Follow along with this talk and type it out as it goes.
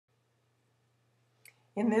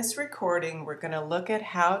In this recording, we're going to look at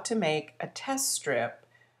how to make a test strip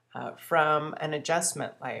from an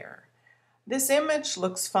adjustment layer. This image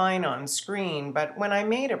looks fine on screen, but when I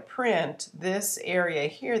made a print, this area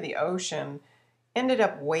here, the ocean, ended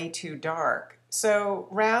up way too dark. So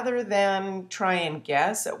rather than try and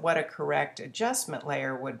guess at what a correct adjustment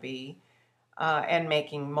layer would be and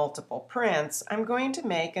making multiple prints, I'm going to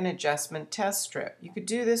make an adjustment test strip. You could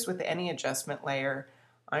do this with any adjustment layer.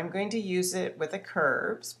 I'm going to use it with the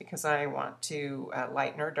curves because I want to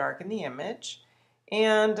lighten or darken the image.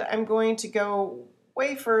 And I'm going to go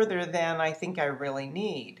way further than I think I really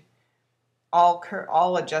need.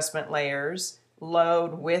 All adjustment layers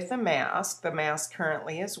load with a mask. The mask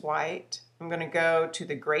currently is white. I'm going to go to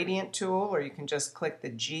the gradient tool, or you can just click the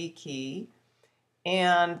G key.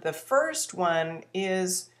 And the first one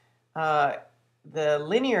is the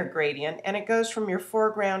linear gradient, and it goes from your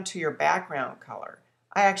foreground to your background color.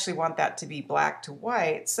 I actually want that to be black to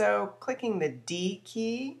white, so clicking the D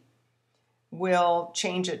key will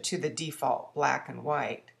change it to the default black and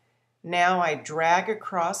white. Now I drag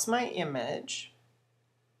across my image.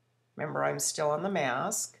 Remember, I'm still on the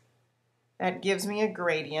mask. That gives me a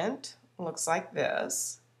gradient. It looks like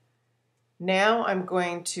this. Now I'm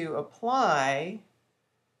going to apply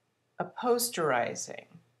a posterizing,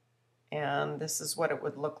 and this is what it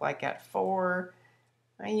would look like at 4.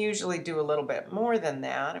 I usually do a little bit more than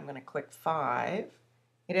that. I'm going to click 5.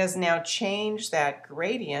 It has now changed that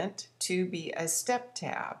gradient to be a step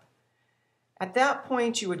tab. At that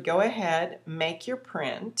point, you would go ahead, make your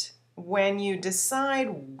print. When you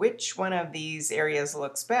decide which one of these areas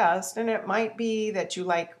looks best, and it might be that you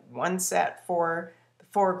like one set for the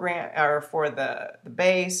foreground or for the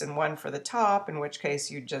base and one for the top, in which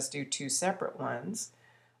case you just do 2 separate ones.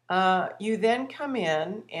 You then come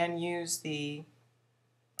in and use the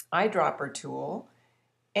eyedropper tool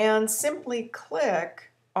and simply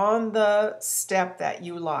click on the step that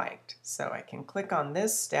you liked. So I can click on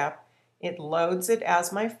this step. It loads it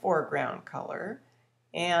as my foreground color.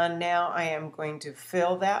 And now I am going to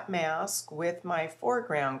fill that mask with my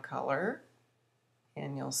foreground color.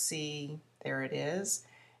 And you'll see there it is.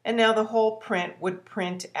 And now the whole print would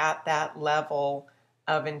print at that level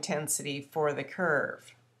of intensity for the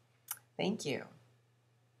curve. Thank you.